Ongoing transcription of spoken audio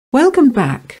Welcome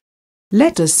back.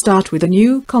 Let us start with a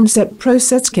new concept: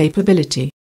 process capability.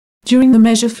 During the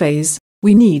measure phase,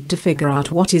 we need to figure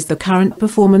out what is the current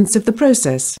performance of the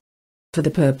process. For the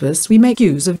purpose, we make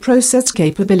use of process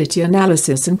capability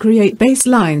analysis and create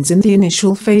baselines in the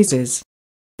initial phases.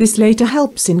 This later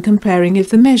helps in comparing if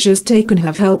the measures taken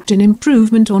have helped in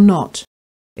improvement or not.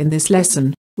 In this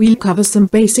lesson, we'll cover some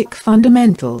basic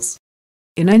fundamentals.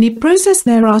 In any process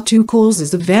there are two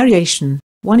causes of variation.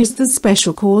 One is the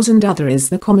special cause and other is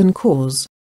the common cause.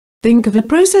 Think of a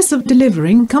process of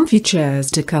delivering comfy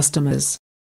chairs to customers.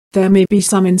 There may be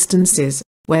some instances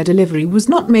where delivery was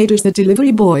not made as the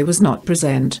delivery boy was not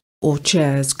present, or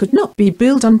chairs could not be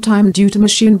built on time due to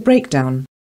machine breakdown.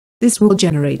 This will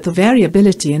generate the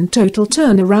variability in total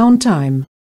turnaround time.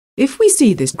 If we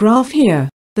see this graph here,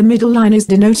 the middle line is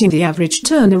denoting the average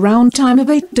turnaround time of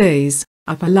 8 days.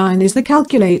 Upper line is the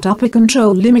calculate upper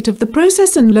control limit of the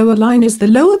process and lower line is the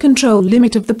lower control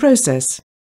limit of the process.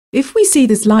 If we see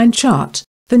this line chart,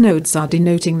 the nodes are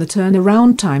denoting the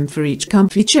turnaround time for each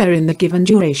comfy chair in the given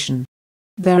duration.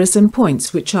 There are some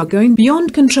points which are going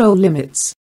beyond control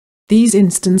limits. These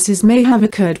instances may have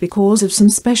occurred because of some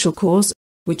special cause,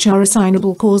 which are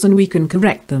assignable cause and we can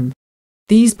correct them.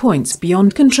 These points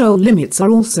beyond control limits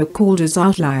are also called as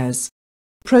outliers.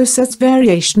 Process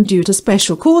variation due to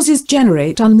special causes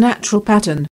generate unnatural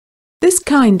pattern. This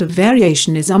kind of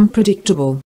variation is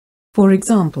unpredictable. For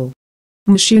example,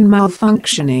 machine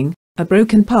malfunctioning, a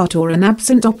broken part or an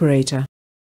absent operator.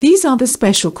 These are the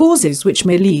special causes which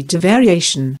may lead to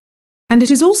variation. And it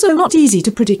is also not easy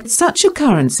to predict such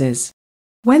occurrences.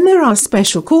 When there are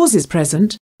special causes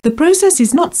present, the process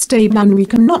is not stable and we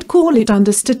cannot call it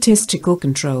under statistical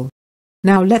control.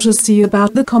 Now let us see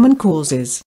about the common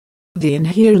causes. The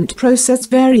inherent process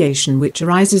variation which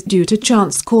arises due to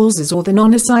chance causes or the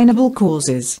non-assignable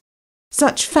causes.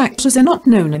 Such factors are not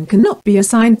known and cannot be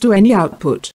assigned to any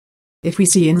output. If we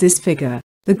see in this figure,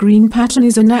 the green pattern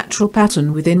is a natural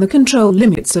pattern within the control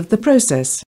limits of the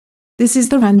process. This is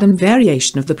the random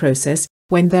variation of the process,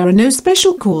 when there are no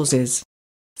special causes.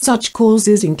 Such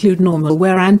causes include normal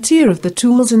wear and tear of the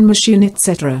tools and machine,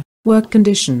 etc., work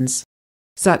conditions.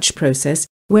 Such process,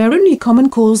 where only common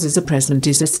causes are present,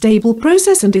 is a stable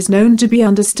process and is known to be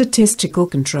under statistical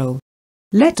control.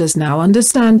 Let us now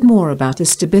understand more about the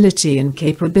stability and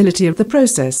capability of the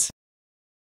process.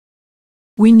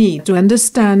 We need to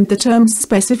understand the terms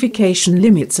specification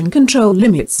limits and control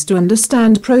limits to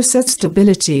understand process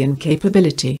stability and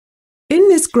capability. In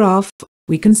this graph,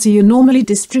 we can see a normally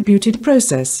distributed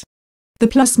process. The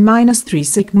 ±3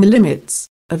 sigma limits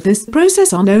of this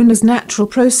process are known as natural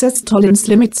process tolerance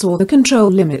limits or the control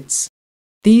limits.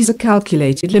 These are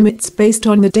calculated limits based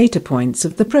on the data points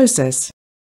of the process.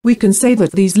 We can say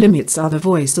that these limits are the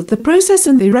voice of the process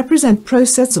and they represent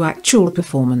process or actual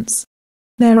performance.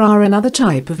 There are another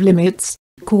type of limits,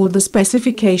 called the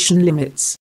specification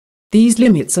limits. These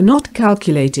limits are not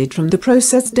calculated from the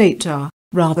process data,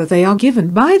 rather they are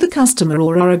given by the customer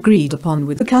or are agreed upon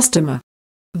with the customer.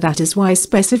 That is why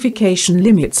specification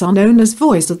limits are known as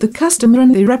voice of the customer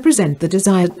and they represent the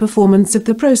desired performance of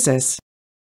the process.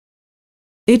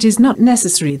 It is not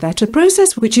necessary that a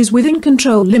process which is within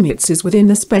control limits is within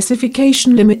the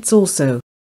specification limits also.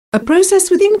 A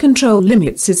process within control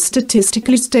limits is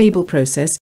statistically stable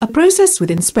process. A process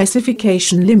within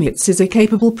specification limits is a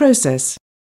capable process.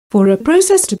 For a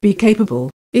process to be capable,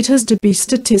 it has to be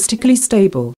statistically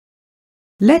stable.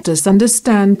 Let us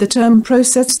understand the term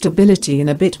process stability in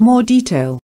a bit more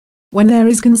detail. When there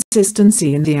is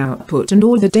consistency in the output and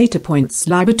all the data points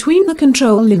lie between the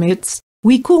control limits,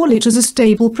 we call it as a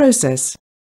stable process.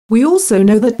 We also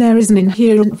know that there is an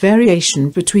inherent variation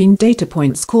between data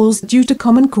points caused due to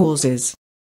common causes.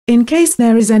 In case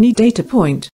there is any data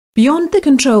point beyond the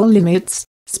control limits,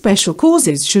 special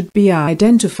causes should be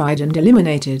identified and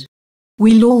eliminated.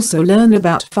 We'll also learn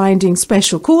about finding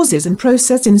special causes and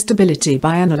process instability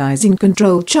by analyzing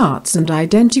control charts and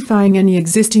identifying any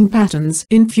existing patterns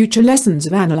in future lessons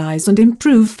of Analyze and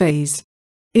Improve phase.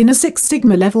 In a 6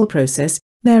 sigma level process,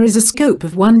 there is a scope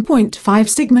of 1.5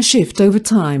 sigma shift over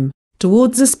time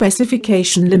towards a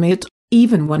specification limit,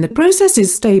 even when the process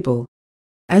is stable.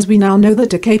 As we now know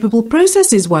that a capable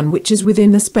process is one which is within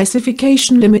the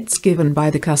specification limits given by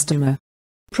the customer.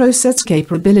 Process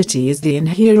capability is the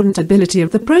inherent ability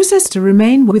of the process to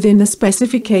remain within the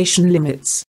specification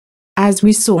limits. As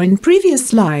we saw in previous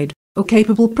slide, a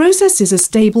capable process is a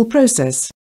stable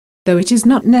process. Though it is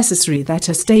not necessary that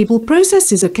a stable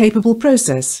process is a capable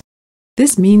process.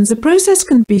 This means a process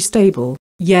can be stable,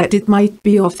 yet it might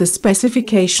be off the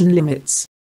specification limits.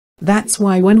 That's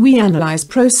why when we analyze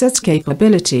process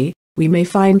capability, we may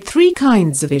find 3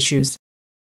 kinds of issues.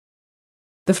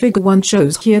 The figure 1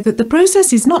 shows here that the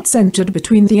process is not centered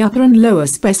between the upper and lower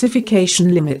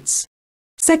specification limits.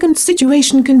 Second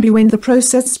situation can be when the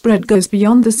process spread goes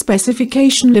beyond the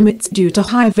specification limits due to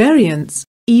high variance,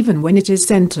 even when it is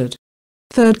centered.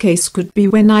 Third case could be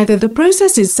when neither the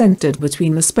process is centered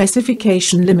between the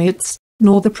specification limits,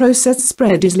 nor the process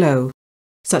spread is low.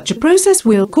 Such a process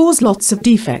will cause lots of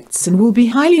defects and will be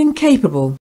highly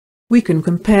incapable. We can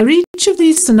compare each of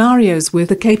these scenarios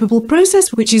with a capable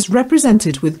process, which is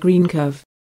represented with green curve.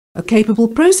 A capable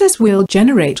process will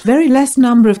generate very less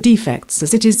number of defects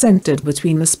as it is centered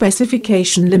between the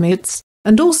specification limits,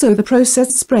 and also the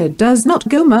process spread does not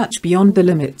go much beyond the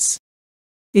limits.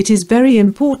 It is very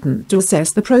important to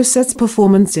assess the process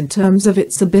performance in terms of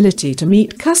its ability to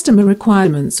meet customer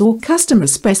requirements or customer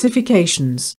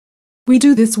specifications. We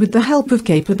do this with the help of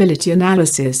capability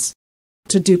analysis.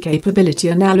 To do capability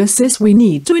analysis, we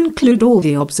need to include all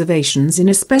the observations in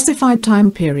a specified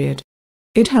time period.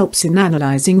 It helps in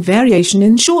analyzing variation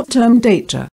in short-term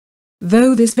data.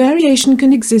 Though this variation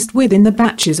can exist within the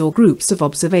batches or groups of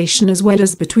observation as well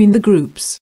as between the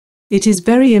groups. It is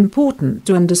very important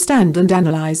to understand and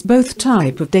analyze both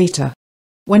type of data.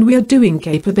 When we are doing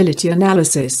capability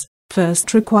analysis,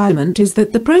 first requirement is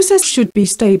that the process should be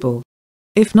stable.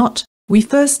 If not, we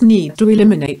first need to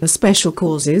eliminate the special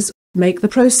causes, make the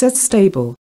process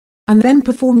stable, and then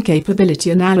perform capability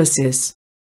analysis.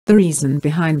 The reason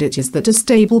behind it is that a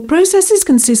stable process is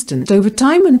consistent over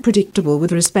time and predictable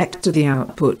with respect to the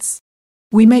outputs.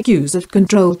 We make use of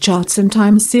control charts and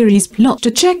time series plot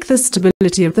to check the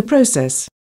stability of the process.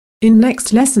 In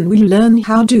next lesson we'll learn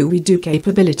how do we do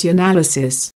capability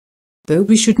analysis. Though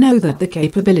we should know that the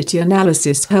capability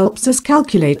analysis helps us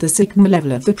calculate the sigma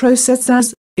level of the process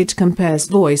as it compares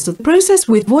voice of process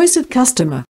with voice of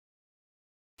customer.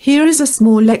 Here is a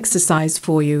small exercise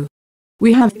for you.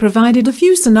 We have provided a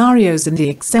few scenarios in the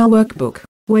Excel workbook,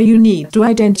 where you need to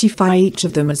identify each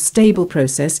of them as stable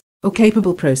process, or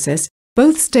capable process,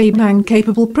 both stable and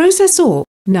capable process, or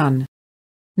none.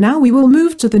 Now we will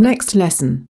move to the next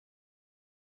lesson.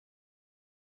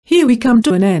 Here we come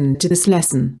to an end to this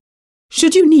lesson.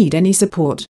 Should you need any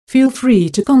support, feel free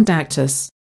to contact us.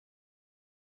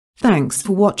 Thanks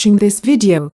for watching this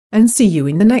video, and see you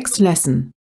in the next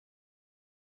lesson.